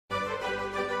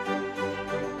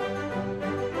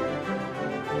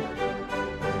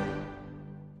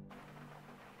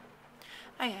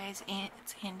guys,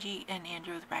 it's Angie and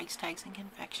Andrew with Rags, Tags, and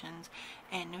Confections,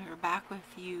 and we're back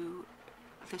with you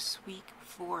this week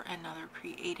for another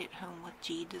Create at Home with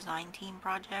G design team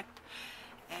project.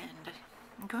 And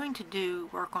I'm going to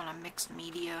work on a mixed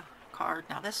media card.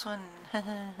 Now this one,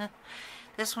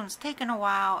 this one's taken a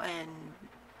while and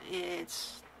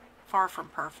it's far from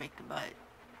perfect, but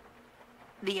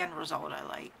the end result I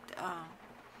liked.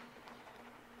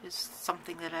 Is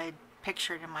something that I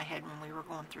pictured in my head when we were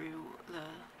going through the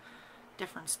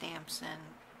different stamps and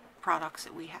products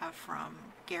that we have from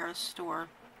Gara's store,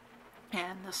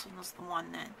 and this one was the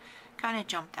one that kind of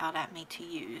jumped out at me to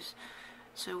use.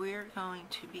 So we're going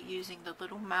to be using the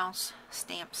little mouse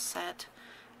stamp set.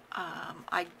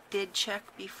 I did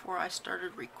check before I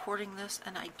started recording this,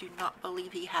 and I do not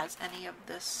believe he has any of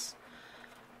this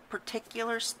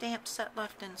particular stamp set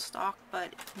left in stock,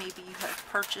 but maybe you have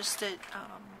purchased it.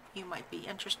 You might be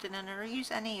interested in it, or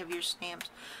use any of your stamp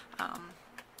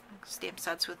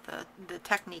sets with the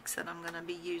techniques that I'm going to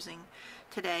be using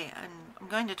today. And I'm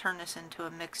going to turn this into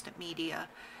a mixed media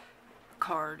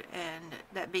card, and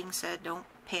that being said, don't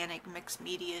panic. Mixed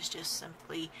media is just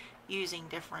simply using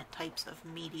different types of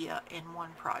media in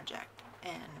one project,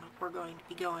 and we're going to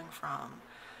be going from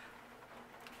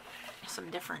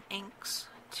some different inks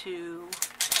to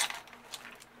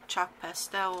chalk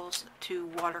pastels to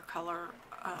watercolor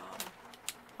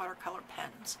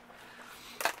pens.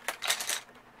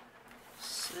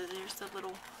 So there's the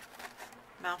little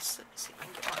mouse. Let's see if I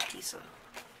can get my piece of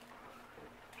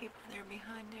paper there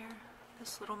behind there.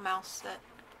 This little mouse set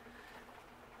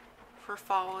for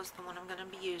fall is the one I'm going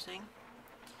to be using.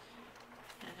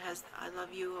 And it has the I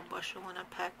love you, a bushel and a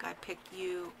peck, I pick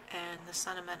you, and the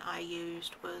sentiment I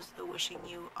used was the wishing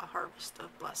you a harvest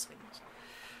of blessings.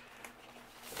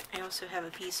 I also have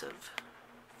a piece of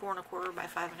 4 1/4 by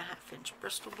 5 1/2 inch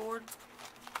Bristol board.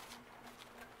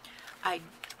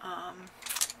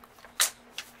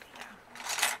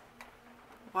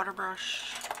 Water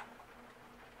brush,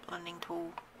 blending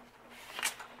tool,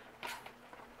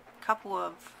 a couple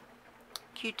of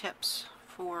Q-tips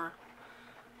for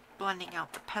blending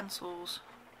out the pencils,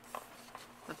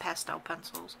 the pastel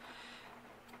pencils,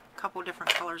 a couple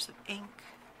different colors of ink.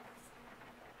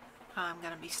 I'm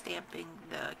going to be stamping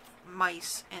the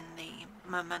mice in the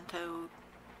Memento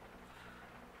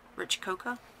Rich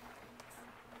Cocoa.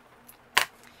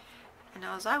 And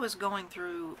as I was going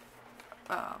through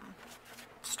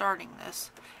starting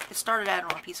this, it started out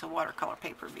on a piece of watercolor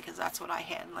paper because that's what I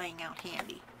had laying out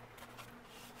handy.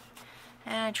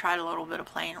 And I tried a little bit of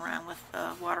playing around with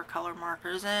watercolor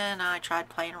markers, and I tried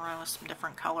playing around with some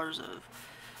different colors of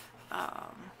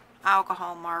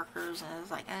alcohol markers, and I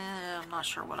was like, I'm not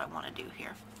sure what I want to do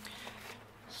here.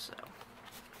 So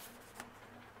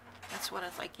that's what I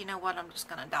was like, you know what, I'm just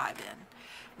going to dive in.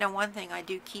 Now, one thing I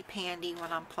do keep handy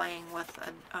when I'm playing with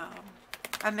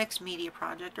a mixed media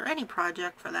project, or any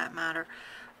project for that matter,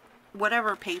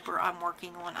 whatever paper I'm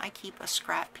working on, I keep a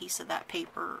scrap piece of that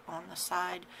paper on the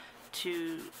side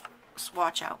to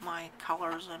swatch out my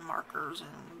colors and markers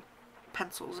and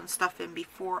pencils and stuff in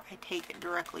before I take it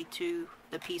directly to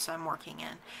the piece I'm working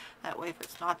in. That way, if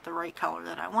it's not the right color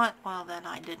that I want, well, then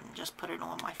I didn't just put it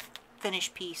on my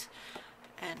finished piece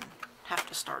and have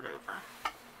to start over.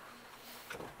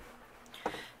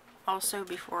 Also,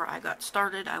 before I got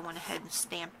started, I went ahead and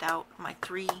stamped out my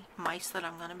 3 mice that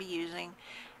I'm going to be using,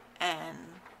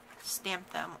 and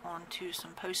stamp them onto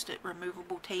some post-it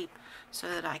removable tape so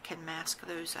that I can mask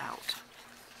those out.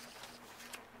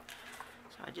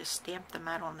 So I just stamped them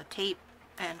out on the tape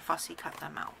and fussy cut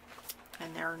them out.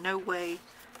 And they're no way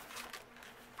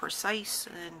precise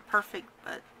and perfect,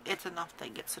 but it's enough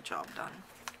that gets the job done.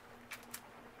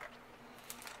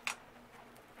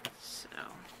 So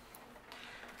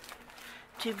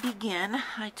to begin,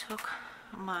 I took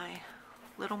my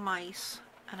little mice,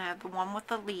 and I have the one with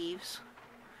the leaves,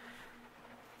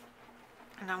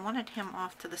 and I wanted him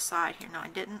off to the side here. Now, I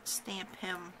didn't stamp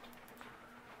him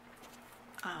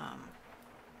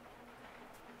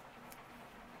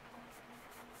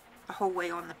the whole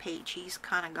way on the page. He's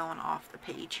kind of going off the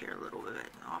page here a little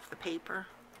bit, off the paper.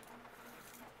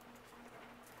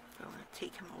 So I'm going to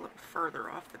take him a little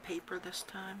further off the paper this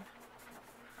time.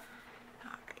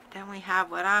 Alright, then we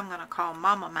have what I'm going to call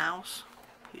Mama Mouse,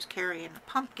 who's carrying the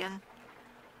pumpkin.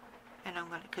 And I'm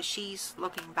going to, because she's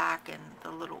looking back and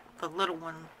the little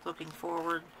one looking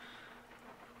forward.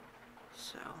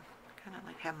 So, kind of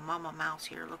like have Mama Mouse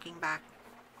here looking back.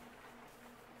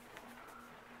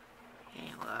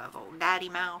 And we'll have old Daddy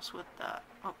Mouse with the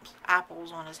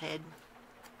apples on his head.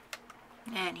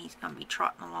 And he's going to be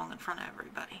trotting along in front of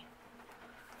everybody.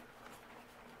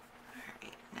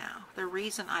 Alright, now, the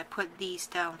reason I put these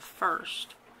down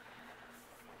first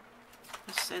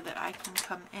just so that I can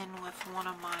come in with one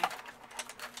of my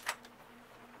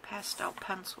pastel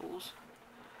pencils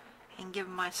and give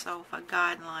myself a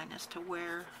guideline as to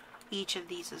where each of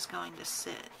these is going to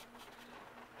sit.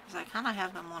 Because I kind of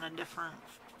have them on a different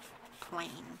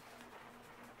plane.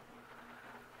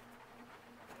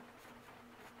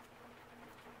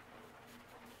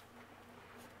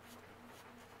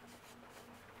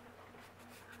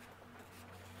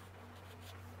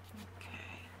 Okay,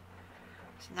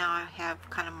 so now I have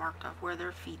kind of marked off where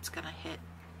their feet's going to hit.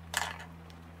 I'll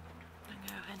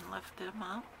go ahead and lift them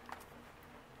up.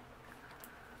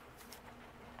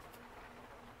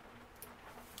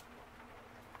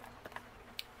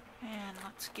 And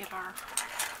let's get our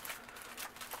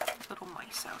little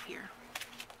mice out here.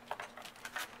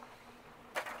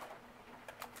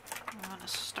 I'm going to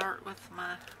start with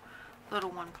my little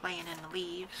one playing in the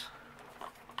leaves.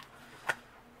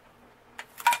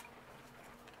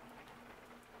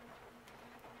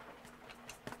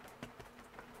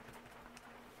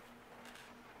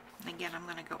 And again, I'm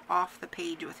going to go off the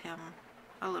page with him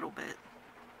a little bit.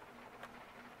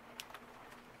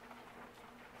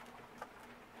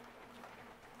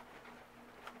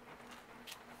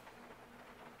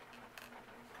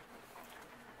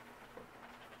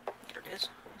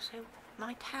 So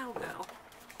my towel go.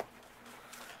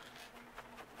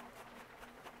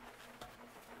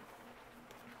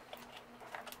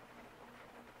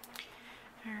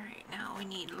 Alright, now we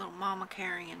need little mama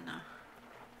carrying the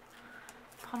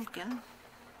pumpkin.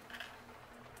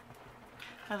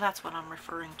 Oh, that's what I'm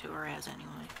referring to her as anyway.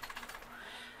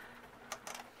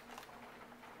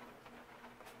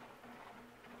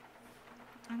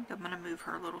 I think I'm going to move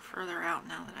her a little further out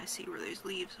now that I see where those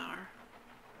leaves are.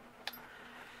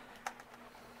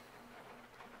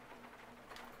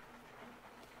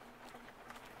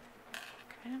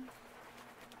 Okay.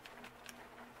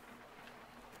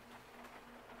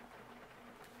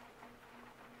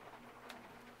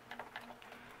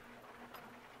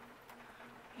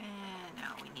 And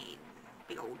now we need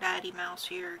big old Daddy Mouse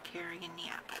here carrying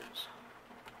the apples.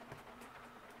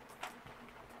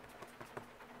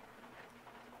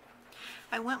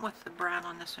 I went with the brown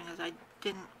on this one because I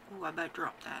didn't, ooh, I better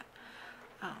drop that.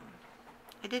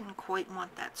 I didn't quite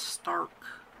want that stark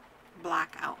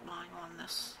black outline on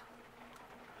this.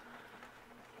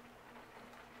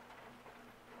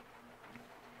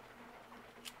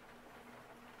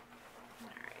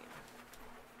 Alright.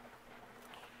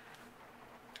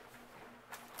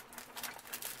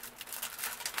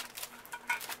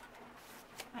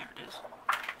 There it is.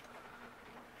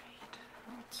 Alright,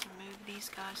 let's move these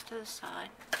guys to the side.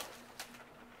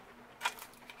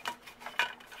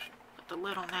 Put the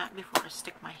lid on that before I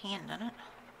stick my hand in it.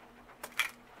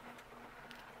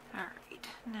 Alright,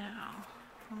 now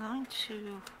I'm going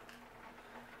to...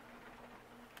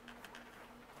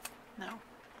 No,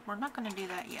 we're not going to do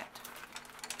that yet.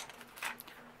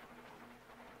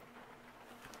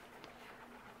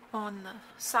 On the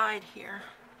side here,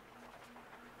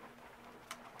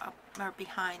 up or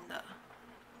behind the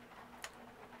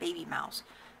baby mouse,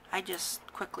 I just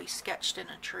quickly sketched in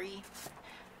a tree,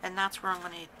 and that's where I'm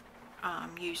going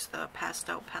to use the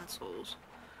pastel pencils.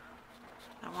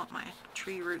 I want my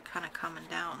tree root kind of coming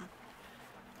down.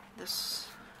 This,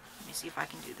 let me see if I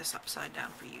can do this upside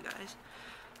down for you guys.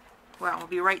 Well, it'll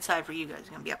be right side for you guys. It's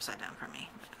going to be upside down for me.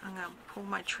 I'm going to pull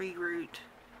my tree root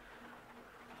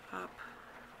up.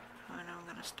 And I'm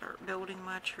going to start building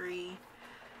my tree.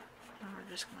 And we're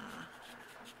just going to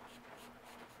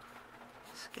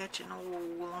sketch an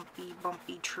old lumpy,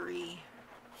 bumpy tree.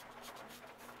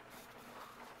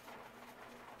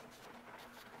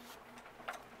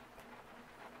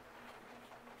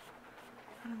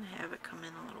 I'm going to have it come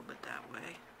in a little bit that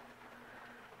way.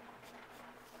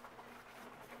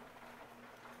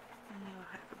 And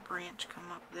you'll have a branch come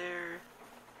up there.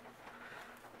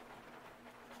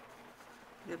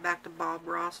 Go back to Bob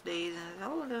Ross days and,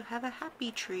 oh, they'll have a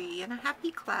happy tree and a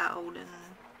happy cloud, and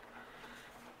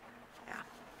yeah,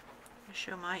 I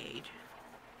show my age.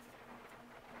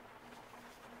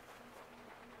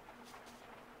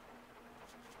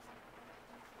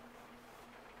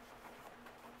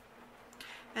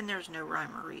 And there's no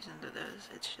rhyme or reason to this.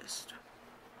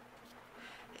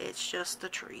 It's just a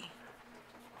tree.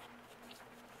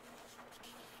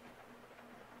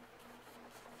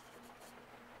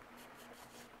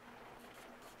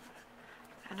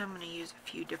 And I'm going to use a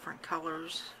few different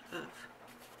colors of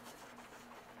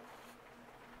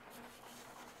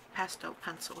pastel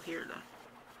pencil here to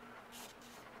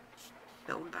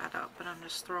build that up, but I'm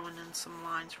just throwing in some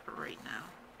lines for right now.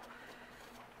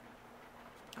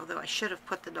 Although I should have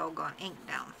put the doggone ink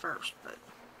down first, but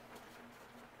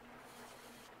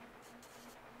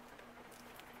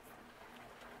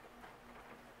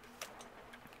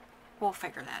We'll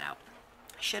figure that out.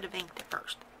 I should have inked it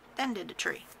first, then did the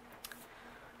tree.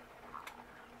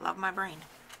 Love my brain.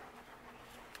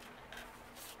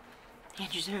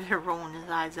 Andrew's over there rolling his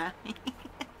eyes at me.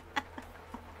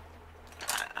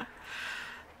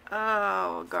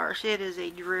 Oh gosh, it is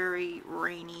a dreary,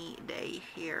 rainy day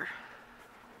here.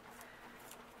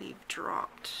 We've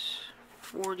dropped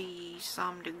 40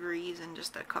 some degrees in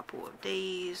just a couple of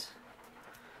days.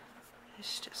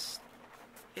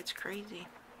 It's crazy.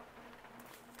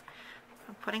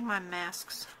 I'm putting my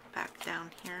masks back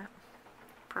down here,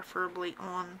 preferably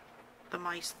on the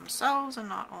mice themselves and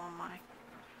not on my...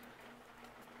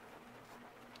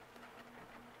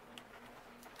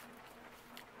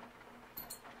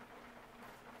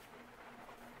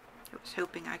 I was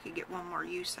hoping I could get one more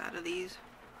use out of these.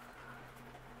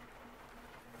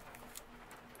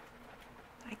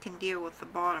 I can deal with the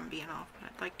bottom being off,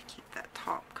 but I'd like to keep that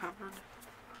top covered.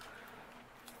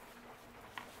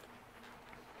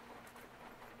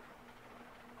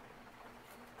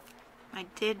 I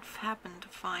did happen to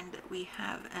find that we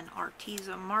have an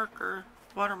Arteza marker,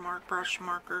 watermark, brush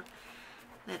marker,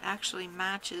 that actually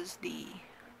matches the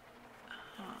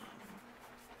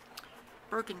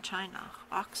Broken China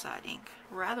Oxide ink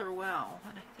rather well.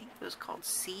 And I think it was called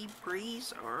Sea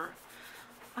Breeze, or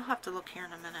I'll have to look here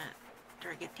in a minute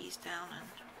after I get these down. And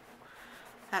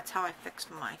that's how I fixed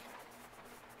my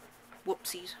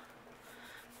whoopsies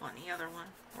on the other one,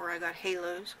 where I got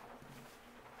halos.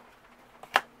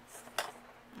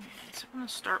 So I'm going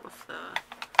to start with the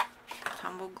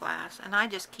tumbled glass, and I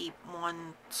just keep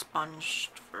one sponge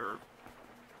for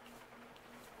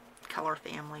color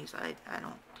families. I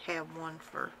don't have one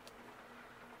for...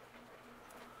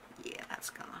 Yeah, that's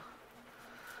gonna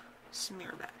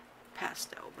smear that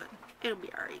pastel, but it'll be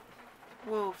alright.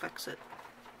 We'll fix it.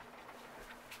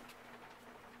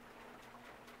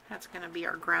 That's gonna be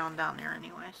our ground down there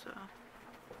anyway, so...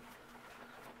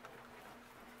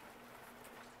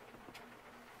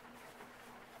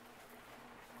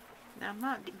 Now, I'm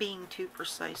not being too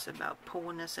precise about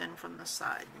pulling this in from the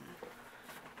side and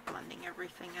blending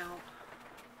everything out.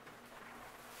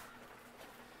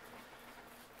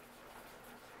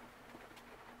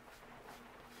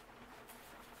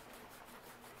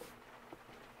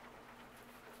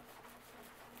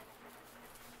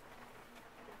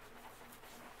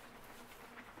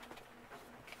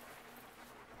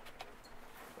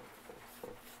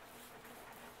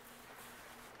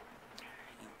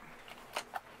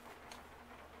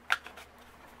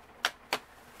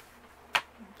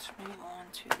 Let's move on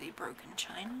to the Broken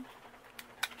China.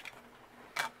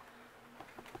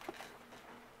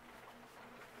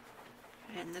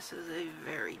 And this is a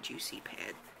very juicy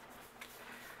pad.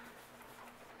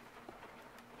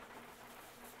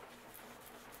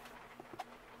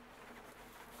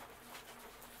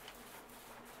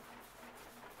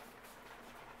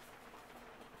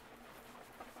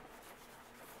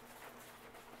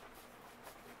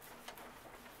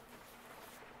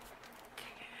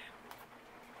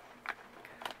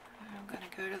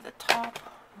 Go to the top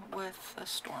with a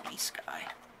stormy sky.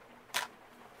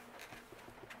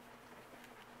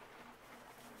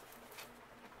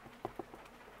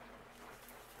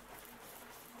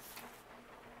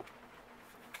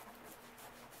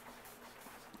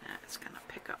 That's going to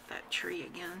pick up that tree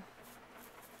again.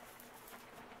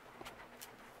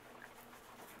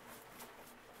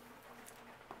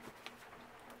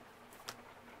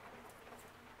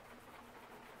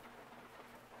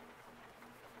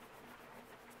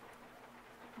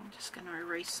 I'm just going to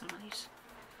erase some of these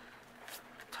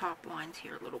top lines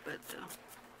here a little bit to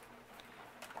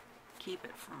keep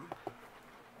it from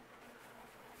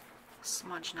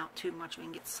smudging out too much. We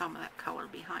can get some of that color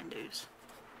behind those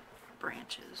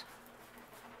branches.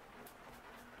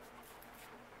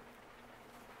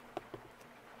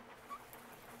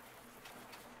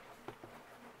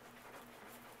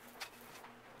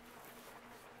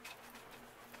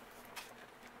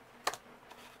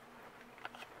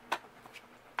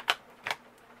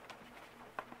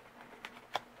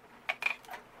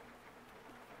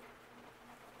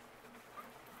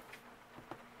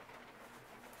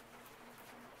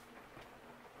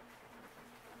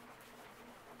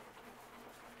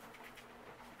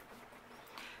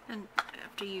 And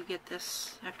after you get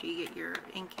this, after you get your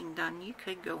inking done, you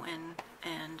could go in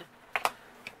and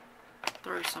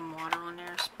throw some water on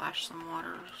there, splash some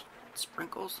water,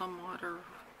 sprinkle some water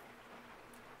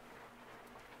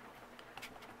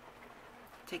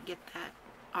to get that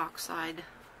oxide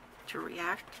to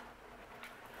react.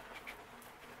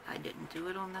 I didn't do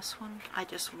it on this one. I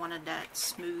just wanted that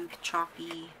smooth,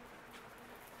 chalky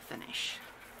finish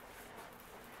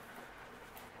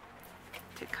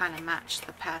to kind of match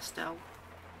the pastel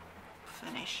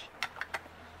finish.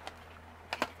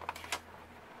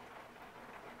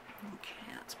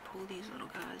 Okay, let's pull these little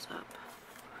guys up.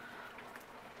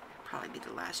 Probably be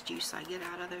the last juice I get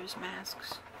out of those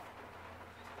masks.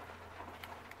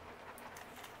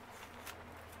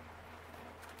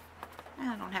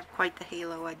 I don't have quite the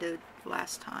halo I did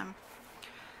last time.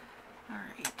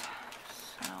 Alright,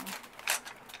 so I'm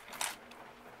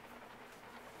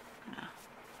gonna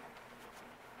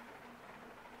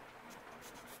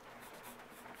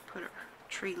put our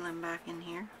tree limb back in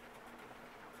here.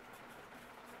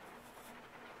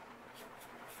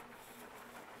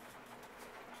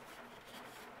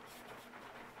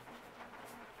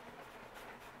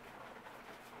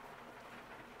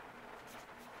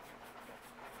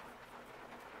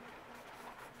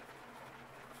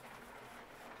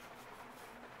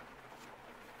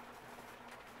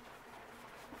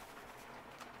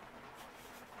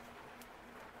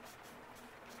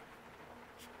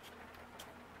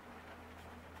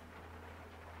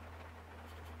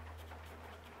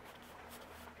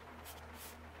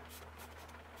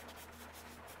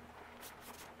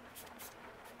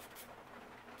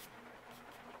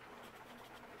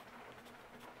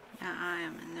 Now, I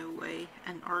am in no way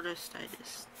an artist. I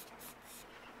just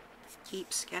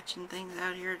keep sketching things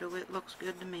out here till it looks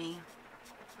good to me.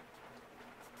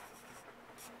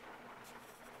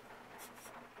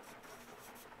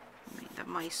 I mean, the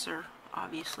mice are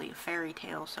obviously a fairy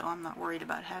tale, so I'm not worried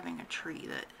about having a tree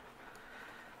that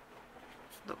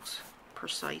looks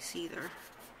precise either.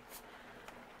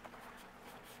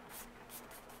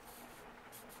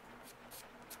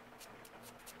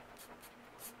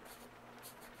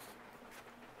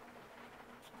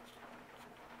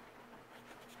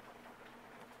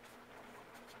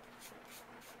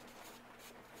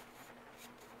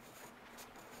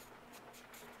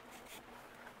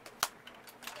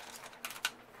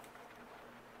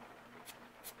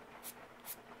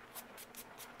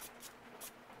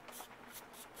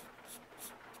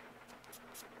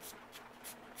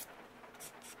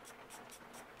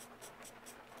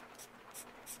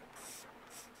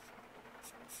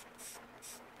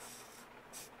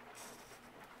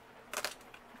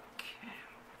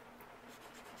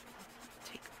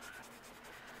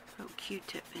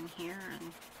 Q-tip in here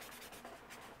and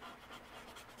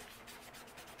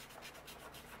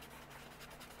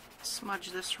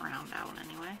smudge this round out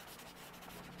anyway.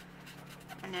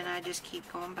 And then I just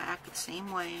keep going back the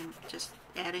same way and just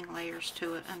adding layers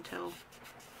to it until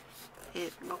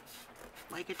it looks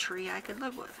like a tree I could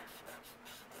live with.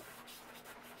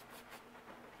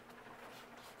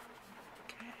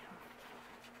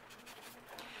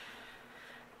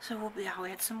 So I'll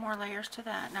add some more layers to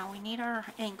that. Now we need our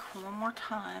ink one more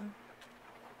time.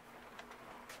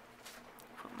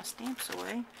 Put my stamps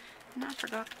away. And I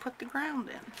forgot to put the ground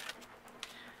in.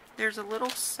 There's a little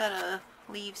set of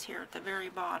leaves here at the very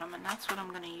bottom, and that's what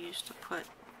I'm going to use to put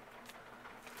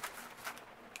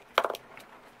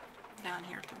down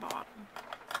here at the bottom.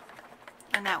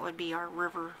 And that would be our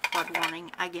river flood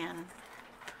warning again.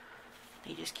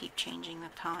 They just keep changing the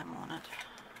time on it.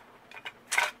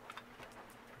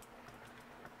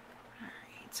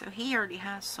 So he already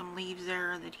has some leaves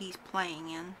there that he's playing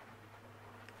in.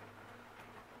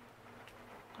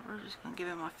 We're just going to give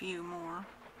him a few more.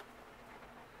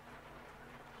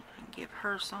 And give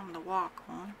her some to walk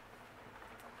on.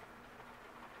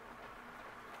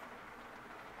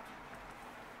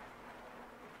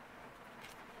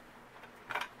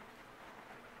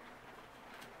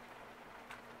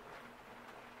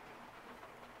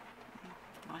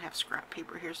 I have scrap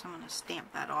paper here, so I'm going to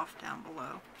stamp that off down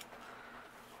below.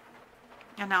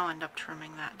 And I'll end up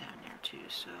trimming that down there too,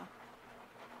 so.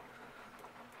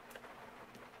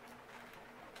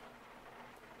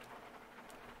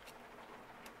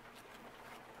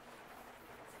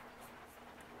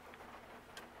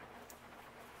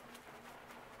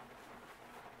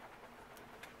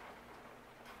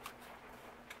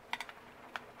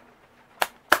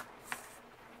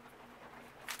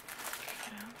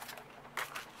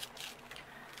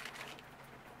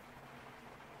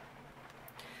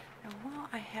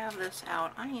 I have this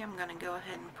out, I am going to go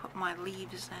ahead and put my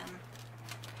leaves in.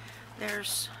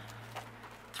 There's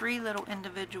 3 little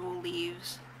individual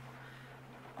leaves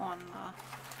on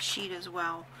the sheet as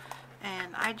well,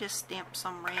 and I just stamped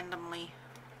some randomly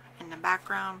in the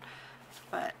background,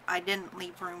 but I didn't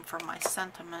leave room for my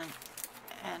sentiment.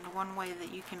 And one way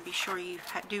that you can be sure you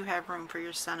do have room for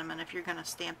your sentiment if you're going to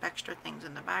stamp extra things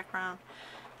in the background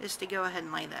is to go ahead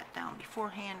and lay that down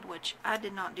beforehand, which I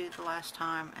did not do the last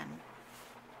time, and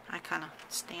I kind of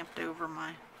stamped over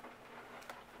my,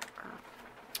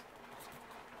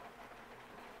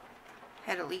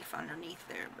 had a leaf underneath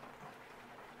there, but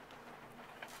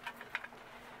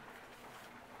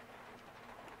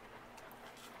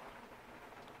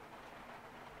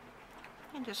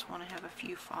I just want to have a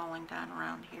few falling down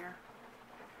around here.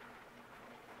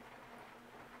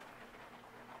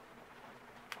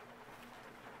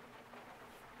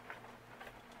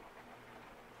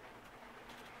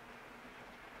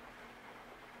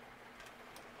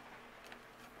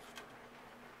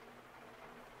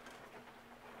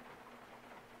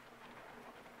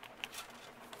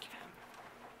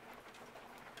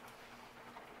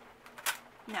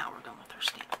 Now we're done with our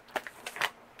stamp.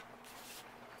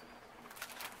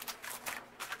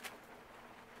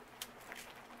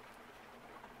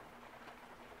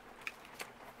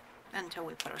 Until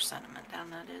we put our sentiment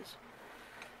down, that is.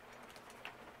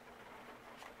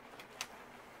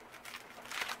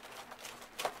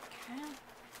 Okay.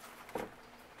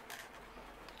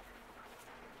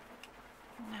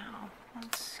 Now,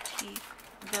 let's keep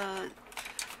the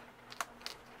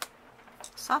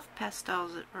soft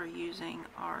pastels that we're using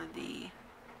are the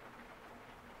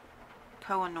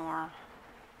Kohinoor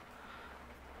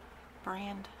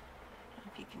brand.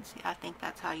 If you can see, I think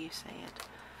that's how you say it.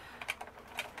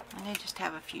 And they just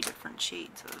have a few different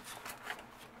shades of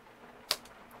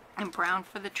and brown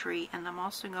for the tree, and I'm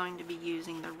also going to be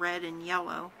using the red and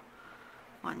yellow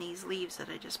on these leaves that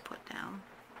I just put down.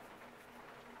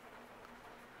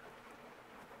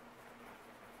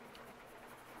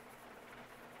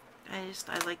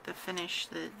 I like to finish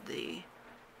the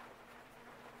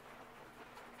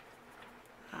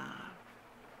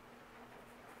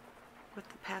with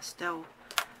the pastel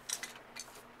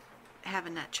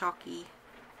having that chalky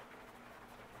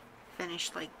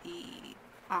finish like the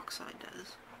oxide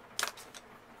does.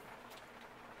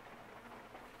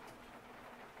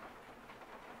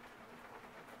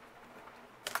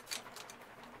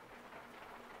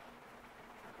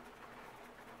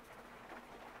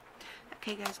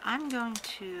 Okay guys, I'm going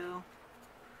to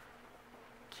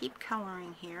keep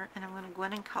coloring here, and I'm going to go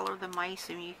ahead and color the mice,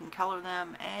 and you can color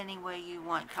them any way you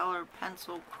want. Color,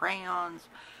 pencil, crayons,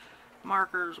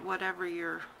 markers, whatever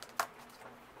your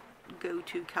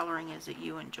go-to coloring is that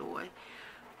you enjoy.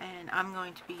 And I'm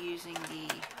going to be using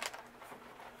the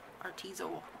Arteza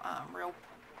real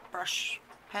brush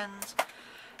pens,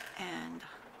 and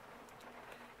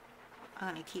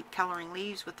I'm going to keep coloring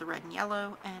leaves with the red and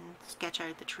yellow and sketch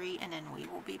out the tree, and then we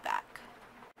will be back.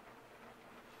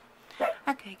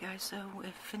 Okay guys, so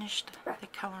we've finished the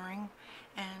coloring,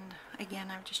 and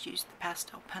again I've just used the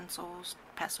pastel pencils,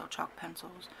 pastel chalk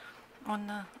pencils on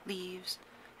the leaves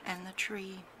and the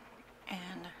tree,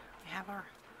 and we have our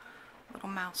little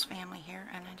mouse family here,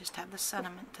 and I just have the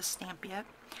sentiment to stamp yet.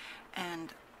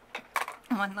 And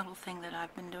one little thing that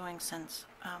I've been doing since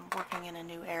working in a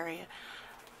new area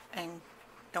and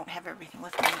don't have everything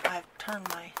with me, I've turned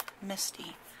my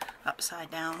Misty upside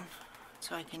down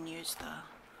so I can use the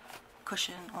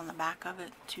cushion on the back of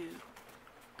it to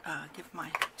give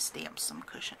my stamps some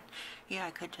cushion. Yeah,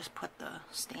 I could just put the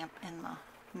stamp in the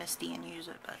Misty and use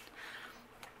it, but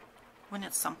when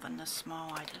it's something this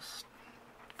small, I just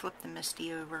flip the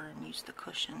Misty over and use the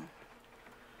cushion.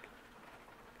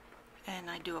 And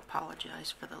I do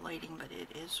apologize for the lighting, but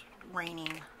it is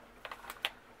raining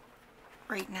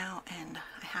right now, and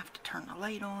I have to turn the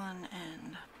light on,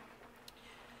 and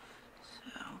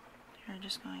so we're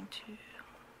just going to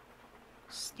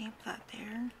stamp that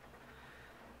there.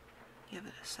 Give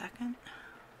it a second.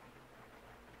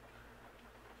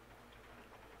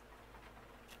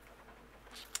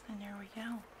 And there we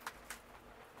go.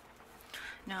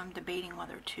 Now I'm debating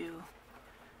whether to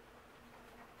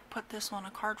put this on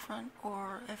a card front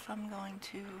or if I'm going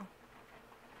to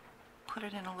put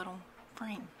it in a little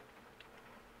frame.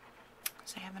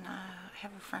 So I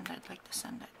have a friend I'd like to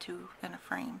send it to in a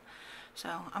frame. So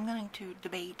I'm going to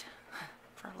debate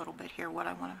for a little bit here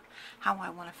how I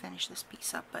want to finish this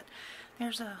piece up. But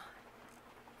there's a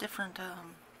different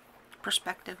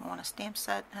perspective on a stamp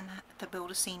set, and to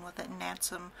build a scene with it and add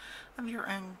some of your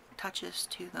own touches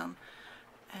to them,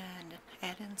 and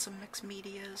add in some mixed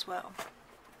media as well.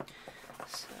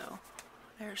 So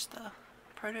there's the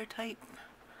prototype,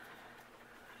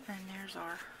 and there's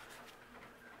our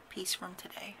piece from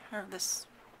today, or the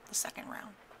second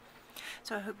round.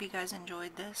 So I hope you guys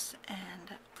enjoyed this,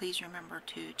 and please remember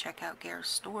to check out Gareth's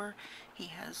store. He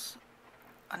has,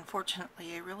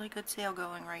 unfortunately, a really good sale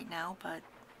going right now, but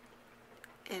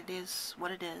it is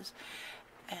what it is,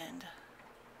 and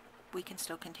we can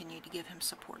still continue to give him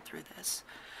support through this.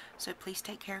 So please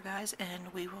take care, guys,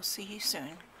 and we will see you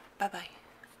soon. Bye-bye.